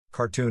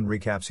Cartoon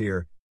recaps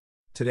here.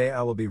 Today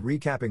I will be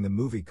recapping the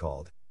movie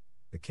called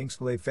The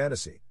Kingsglaive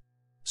Fantasy.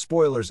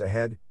 Spoilers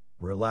ahead,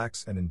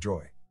 relax and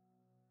enjoy.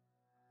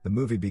 The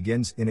movie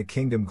begins in a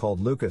kingdom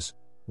called Lucas,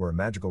 where a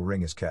magical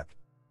ring is kept.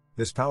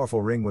 This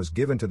powerful ring was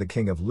given to the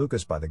king of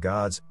Lucas by the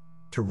gods,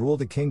 to rule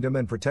the kingdom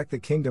and protect the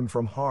kingdom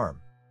from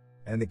harm.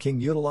 And the king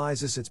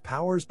utilizes its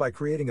powers by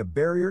creating a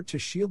barrier to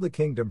shield the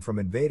kingdom from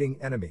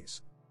invading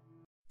enemies.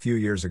 Few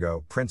years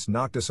ago, Prince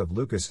Noctis of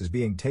Lucas is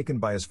being taken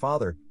by his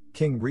father,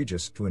 King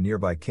Regis, to a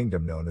nearby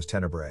kingdom known as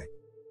Tenebrae,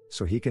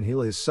 so he can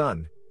heal his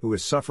son, who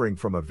is suffering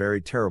from a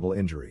very terrible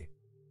injury.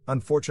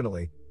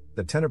 Unfortunately,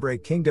 the Tenebrae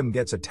kingdom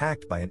gets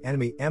attacked by an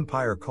enemy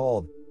empire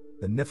called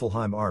the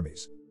Niflheim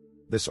armies.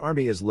 This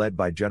army is led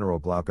by General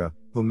Glauca,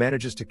 who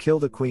manages to kill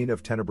the queen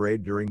of Tenebrae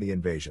during the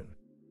invasion.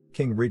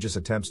 King Regis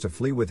attempts to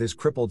flee with his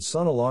crippled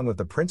son along with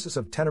the princess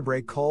of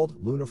Tenebrae called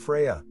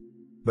Lunafreya.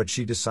 But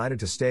she decided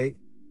to stay,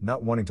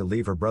 not wanting to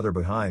leave her brother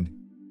behind.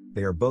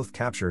 They are both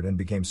captured and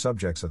became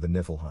subjects of the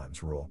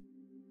Niflheim's rule.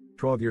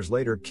 12 years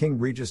later, King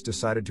Regis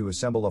decided to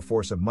assemble a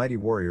force of mighty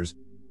warriors,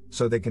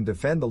 so they can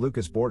defend the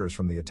Lucas borders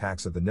from the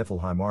attacks of the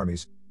Niflheim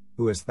armies,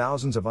 who has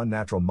thousands of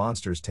unnatural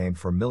monsters tamed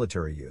for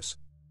military use.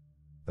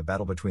 The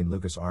battle between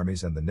Lucas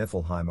armies and the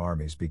Niflheim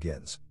armies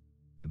begins.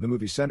 The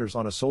movie centers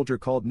on a soldier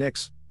called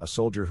Nyx, a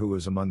soldier who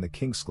is among the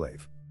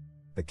Kingsglaive.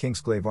 The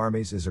Kingsglaive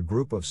armies is a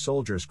group of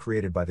soldiers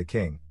created by the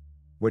king,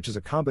 which is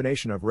a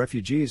combination of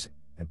refugees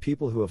and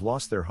people who have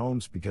lost their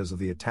homes because of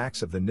the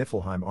attacks of the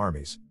Niflheim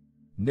armies.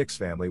 Nyx's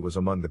family was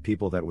among the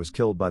people that was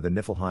killed by the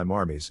Niflheim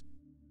armies,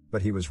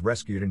 but he was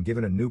rescued and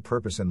given a new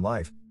purpose in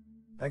life,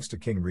 thanks to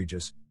King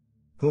Regis,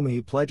 whom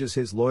he pledges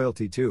his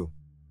loyalty to.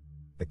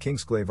 The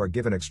Kingsglaive are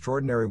given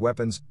extraordinary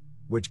weapons,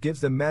 which gives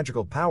them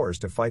magical powers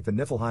to fight the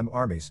Niflheim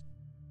armies.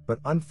 But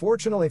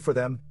unfortunately for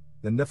them,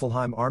 the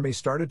Niflheim army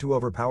started to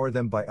overpower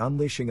them by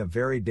unleashing a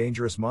very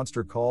dangerous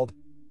monster called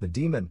the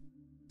Demon.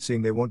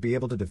 Seeing they won't be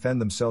able to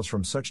defend themselves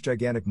from such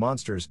gigantic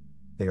monsters,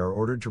 they are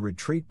ordered to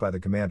retreat by the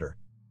commander.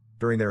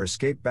 During their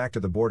escape back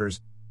to the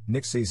borders,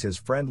 Nyx sees his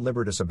friend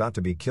Libertas about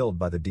to be killed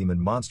by the demon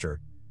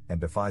monster,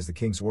 and defies the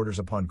king's orders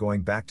upon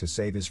going back to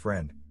save his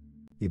friend.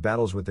 He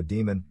battles with the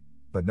demon,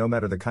 but no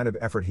matter the kind of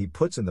effort he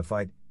puts in the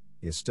fight,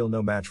 he is still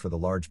no match for the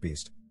large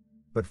beast.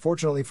 But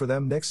fortunately for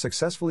them, Nyx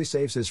successfully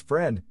saves his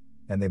friend,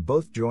 and they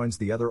both joins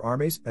the other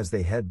armies as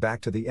they head back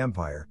to the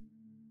Empire.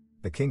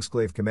 The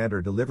Kingsglaive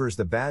commander delivers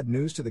the bad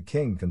news to the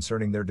king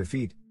concerning their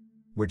defeat,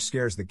 which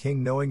scares the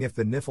king, knowing if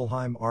the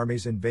Niflheim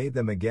armies invade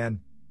them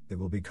again, they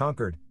will be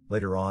conquered.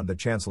 Later on, the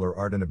Chancellor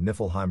Arden of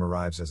Niflheim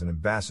arrives as an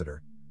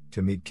ambassador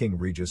to meet King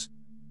Regis,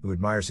 who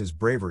admires his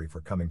bravery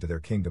for coming to their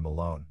kingdom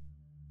alone.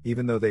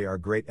 Even though they are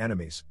great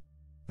enemies,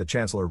 the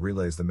Chancellor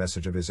relays the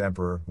message of his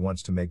emperor, who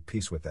wants to make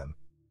peace with them.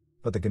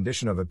 But the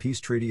condition of a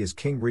peace treaty is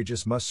King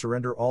Regis must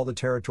surrender all the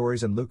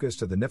territories in Lucas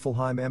to the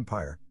Niflheim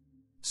Empire.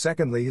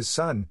 Secondly, his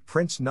son,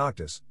 Prince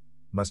Noctis,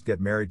 must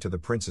get married to the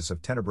princess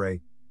of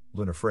Tenebrae,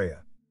 Lunafreya.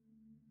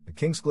 The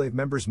Kingsglaive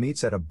members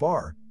meets at a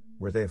bar,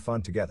 where they have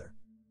fun together.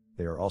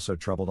 They are also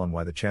troubled on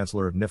why the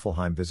Chancellor of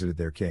Niflheim visited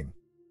their king.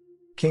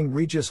 King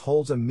Regis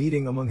holds a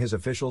meeting among his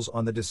officials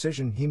on the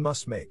decision he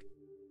must make.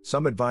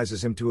 Some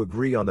advises him to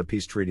agree on the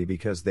peace treaty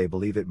because they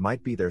believe it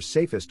might be their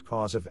safest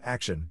cause of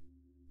action.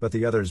 But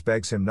the others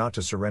begs him not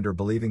to surrender,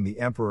 believing the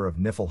Emperor of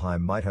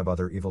Niflheim might have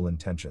other evil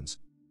intentions.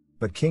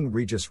 But King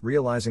Regis,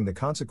 realizing the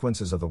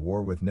consequences of the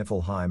war with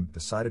Niflheim,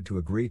 decided to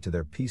agree to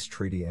their peace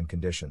treaty and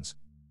conditions.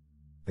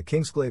 The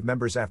Kingsglaive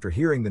members, after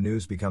hearing the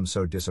news, become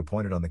so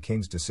disappointed on the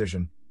king's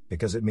decision,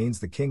 because it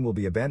means the king will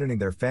be abandoning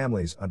their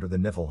families under the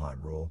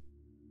Niflheim rule.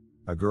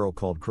 A girl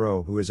called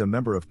Crow, who is a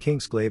member of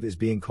Kingsglaive, is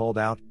being called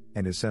out,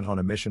 and is sent on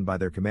a mission by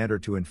their commander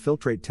to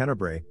infiltrate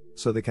Tenebrae,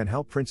 so they can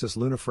help Princess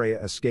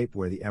Lunafreya escape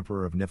where the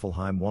Emperor of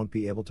Niflheim won't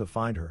be able to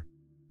find her.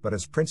 But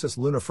as Princess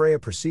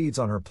Lunafreya proceeds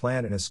on her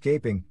plan in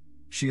escaping,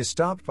 she is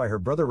stopped by her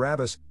brother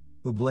Rabus,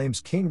 who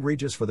blames King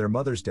Regis for their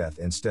mother's death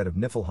instead of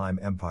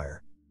Niflheim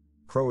Empire.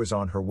 Crow is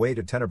on her way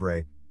to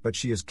Tenebrae, but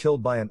she is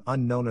killed by an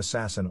unknown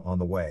assassin on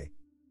the way.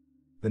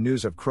 The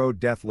news of Crow's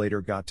death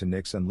later got to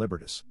Nyx and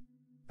Libertas.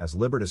 As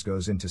Libertas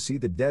goes in to see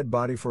the dead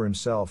body for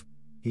himself,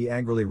 he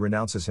angrily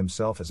renounces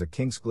himself as a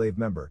Kingsglaive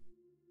member,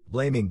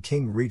 blaming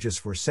King Regis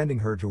for sending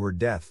her to her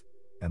death,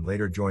 and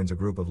later joins a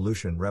group of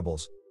Lucian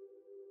rebels.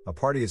 A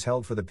party is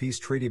held for the peace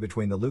treaty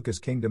between the Lucas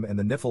Kingdom and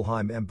the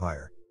Niflheim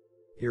Empire.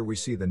 Here we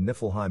see the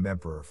Niflheim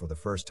Emperor for the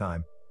first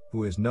time,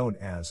 who is known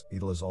as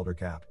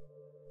Idlazaldercap.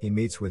 He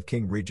meets with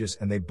King Regis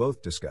and they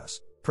both discuss.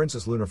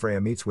 Princess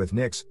Lunafreya meets with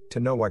Nyx to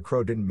know why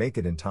Crow didn't make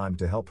it in time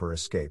to help her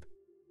escape,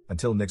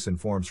 until Nyx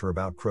informs her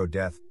about Crow's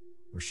death,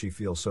 which she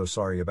feels so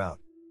sorry about.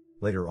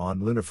 Later on,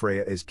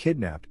 Lunafreya is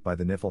kidnapped by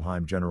the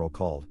Niflheim general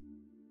called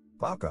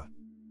Glauca,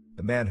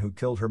 the man who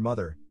killed her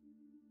mother.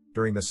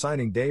 During the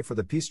signing day for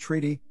the peace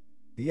treaty,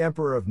 the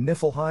Emperor of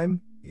Niflheim,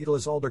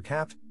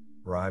 Idlazaldercap,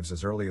 arrives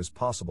as early as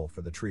possible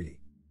for the treaty.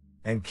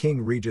 And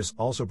King Regis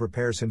also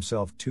prepares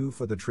himself too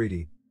for the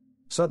treaty.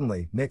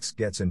 Suddenly, Nyx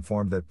gets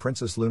informed that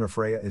Princess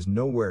Lunafreya is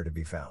nowhere to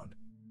be found.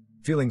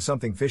 Feeling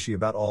something fishy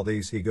about all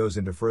these, he goes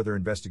into further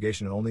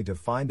investigation only to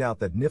find out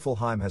that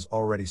Niflheim has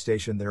already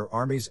stationed their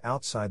armies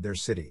outside their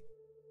city.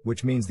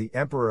 Which means the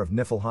Emperor of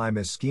Niflheim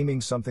is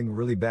scheming something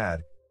really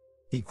bad.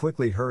 He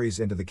quickly hurries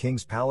into the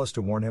king's palace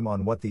to warn him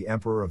on what the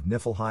Emperor of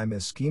Niflheim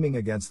is scheming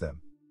against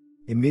them.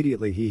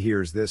 Immediately he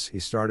hears this, he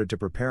started to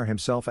prepare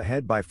himself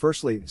ahead by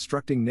firstly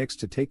instructing Nyx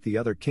to take the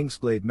other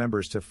Kingsglaive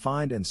members to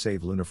find and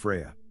save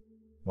Lunafreya,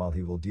 while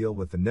he will deal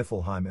with the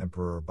Niflheim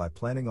Emperor by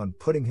planning on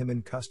putting him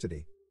in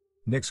custody.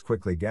 Nyx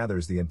quickly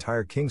gathers the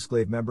entire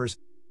Kingsglaive members,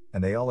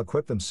 and they all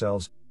equip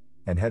themselves,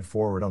 and head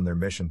forward on their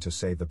mission to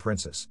save the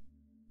princess.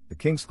 The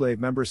Kingsglaive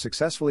members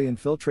successfully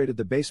infiltrated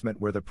the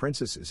basement where the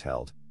princess is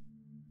held.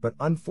 But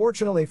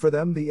unfortunately for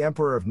them, the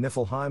Emperor of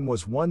Niflheim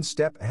was one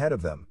step ahead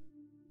of them,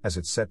 as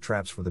it set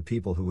traps for the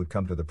people who would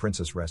come to the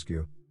princess'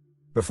 rescue.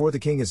 Before the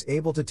king is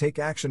able to take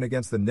action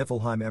against the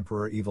Niflheim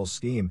Emperor evil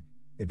scheme,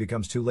 it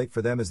becomes too late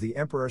for them as the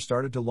Emperor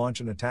started to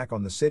launch an attack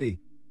on the city,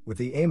 with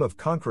the aim of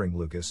conquering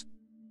Lucas.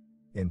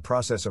 In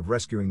process of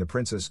rescuing the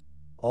princess,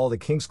 all the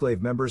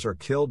Kingsglaive members are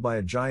killed by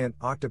a giant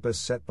octopus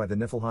set by the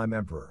Niflheim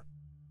Emperor.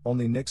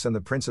 Only Nyx and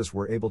the princess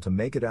were able to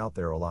make it out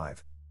there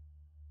alive.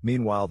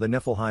 Meanwhile, the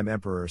Niflheim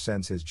Emperor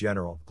sends his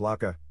general,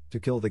 Glocka, to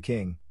kill the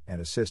king,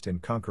 and assist in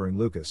conquering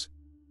Lucas.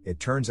 It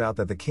turns out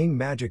that the king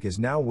magic is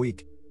now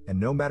weak, and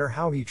no matter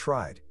how he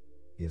tried,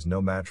 he is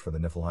no match for the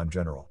Niflheim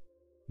general.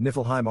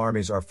 Niflheim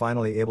armies are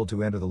finally able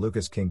to enter the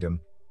Lucas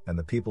kingdom, and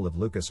the people of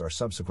Lucas are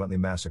subsequently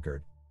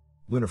massacred.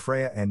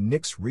 Lunafreya and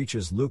Nyx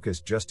reaches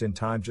Lucas just in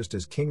time, just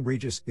as King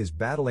Regis is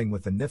battling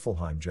with the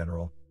Niflheim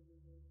general.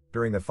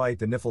 During the fight,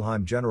 the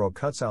Niflheim general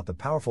cuts out the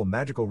powerful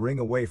magical ring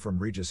away from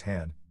Regis'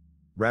 hand.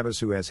 Rabbus,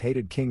 who has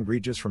hated King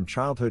Regis from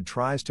childhood,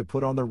 tries to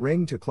put on the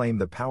ring to claim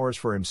the powers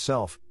for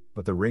himself,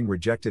 but the ring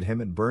rejected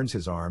him and burns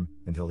his arm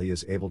until he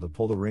is able to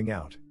pull the ring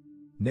out.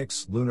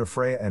 Nyx,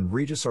 Lunafreya and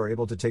Regis are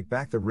able to take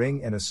back the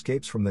ring and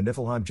escapes from the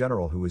Niflheim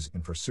general, who is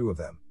in pursuit of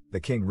them. The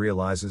king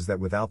realizes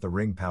that without the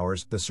ring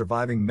powers, the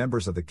surviving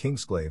members of the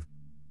Kingsglaive,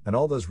 and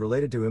all those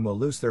related to him, will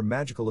lose their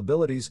magical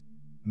abilities,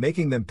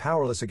 making them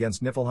powerless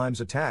against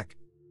Niflheim's attack.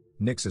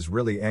 Nyx is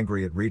really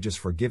angry at Regis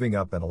for giving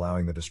up and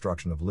allowing the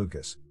destruction of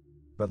Lucas,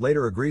 but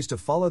later agrees to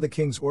follow the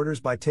king's orders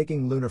by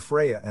taking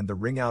Lunafreya and the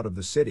ring out of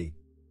the city.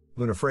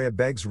 Lunafreya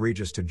begs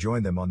Regis to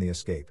join them on the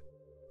escape,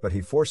 but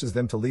he forces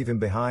them to leave him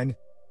behind,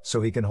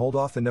 so he can hold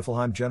off the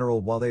Niflheim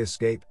general while they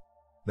escape.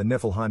 The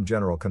Niflheim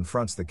general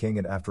confronts the king,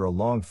 and after a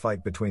long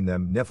fight between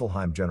them,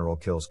 Niflheim general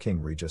kills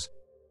King Regis.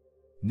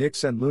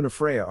 Nyx and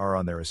Lunafreya are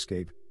on their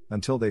escape,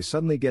 until they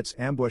suddenly gets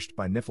ambushed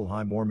by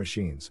Niflheim war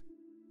machines.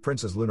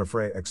 Princess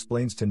Lunafreya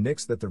explains to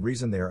Nyx that the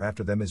reason they are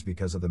after them is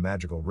because of the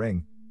magical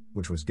ring,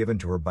 which was given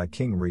to her by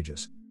King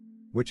Regis,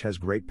 which has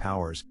great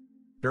powers.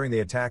 During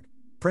the attack,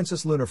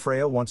 Princess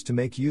Lunafreya wants to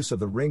make use of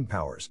the ring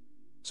powers,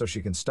 so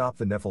she can stop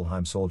the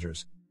Niflheim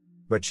soldiers.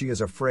 But she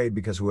is afraid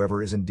because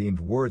whoever isn't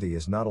deemed worthy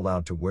is not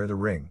allowed to wear the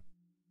ring,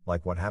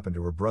 like what happened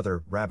to her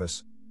brother,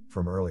 Rabbus,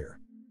 from earlier.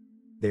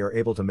 They are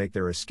able to make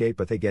their escape,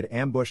 but they get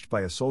ambushed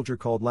by a soldier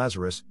called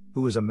Lazarus,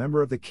 who is a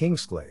member of the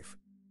Kingsglaive,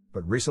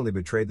 but recently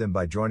betrayed them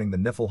by joining the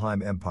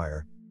Niflheim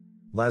Empire.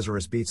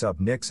 Lazarus beats up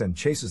Nyx and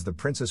chases the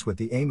princess with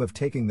the aim of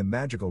taking the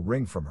magical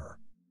ring from her.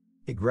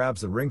 He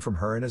grabs the ring from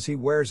her, and as he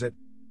wears it,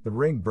 the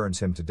ring burns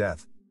him to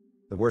death.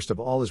 The worst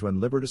of all is when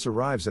Libertas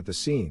arrives at the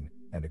scene,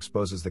 and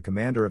exposes the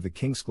commander of the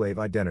Kingsglaive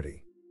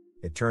identity.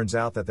 It turns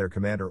out that their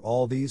commander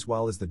all these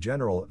while is the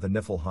general of the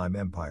Niflheim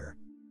Empire,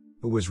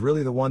 who was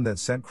really the one that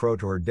sent Crow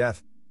to her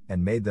death,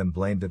 and made them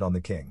blamed it on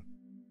the king.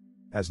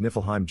 As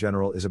Niflheim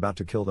general is about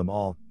to kill them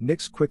all,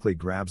 Nyx quickly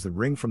grabs the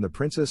ring from the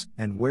princess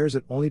and wears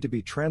it, only to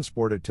be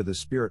transported to the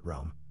spirit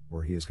realm,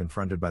 where he is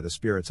confronted by the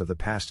spirits of the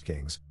past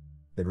kings.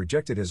 They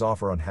rejected his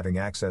offer on having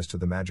access to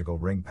the magical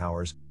ring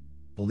powers,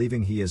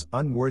 believing he is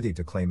unworthy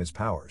to claim his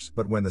powers.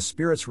 But when the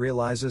spirits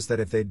realizes that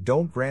if they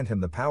don't grant him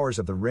the powers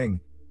of the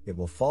ring, it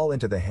will fall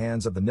into the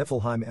hands of the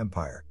Niflheim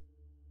Empire,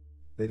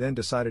 they then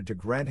decided to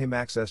grant him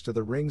access to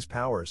the ring's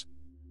powers.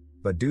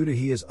 But due to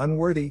he is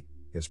unworthy,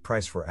 his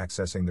price for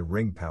accessing the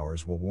ring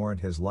powers will warrant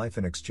his life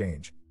in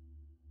exchange.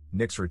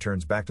 Nyx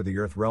returns back to the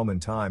Earth realm in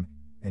time,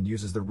 and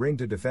uses the ring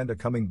to defend a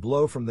coming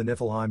blow from the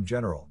Niflheim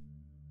general.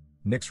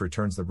 Nyx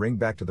returns the ring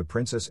back to the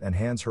princess and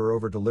hands her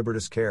over to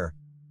Libertas' care,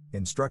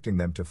 instructing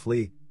them to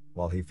flee,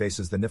 while he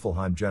faces the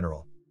Niflheim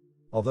general.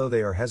 Although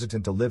they are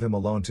hesitant to leave him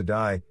alone to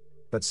die,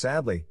 but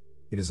sadly,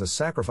 it is a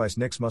sacrifice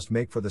Nyx must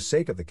make for the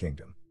sake of the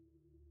kingdom.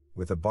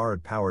 With the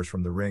borrowed powers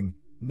from the ring,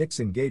 Nyx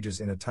engages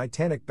in a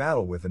titanic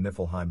battle with the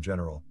Niflheim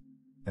general.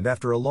 And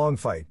after a long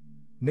fight,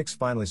 Nyx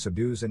finally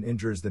subdues and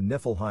injures the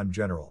Niflheim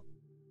general.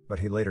 But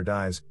he later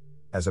dies,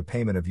 as a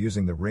payment of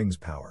using the ring's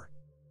power.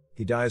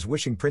 He dies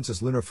wishing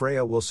Princess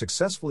Lunafreya will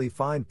successfully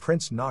find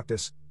Prince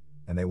Noctis,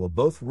 and they will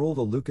both rule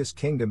the Lucas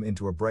kingdom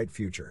into a bright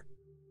future.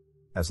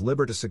 As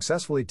Libertas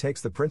successfully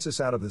takes the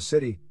princess out of the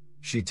city,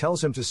 she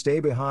tells him to stay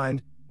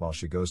behind, while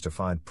she goes to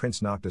find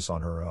Prince Noctis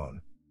on her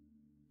own.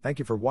 Thank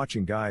you for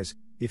watching, guys.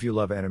 If you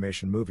love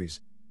animation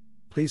movies,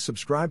 please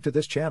subscribe to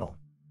this channel.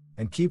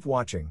 And keep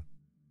watching.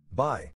 Bye.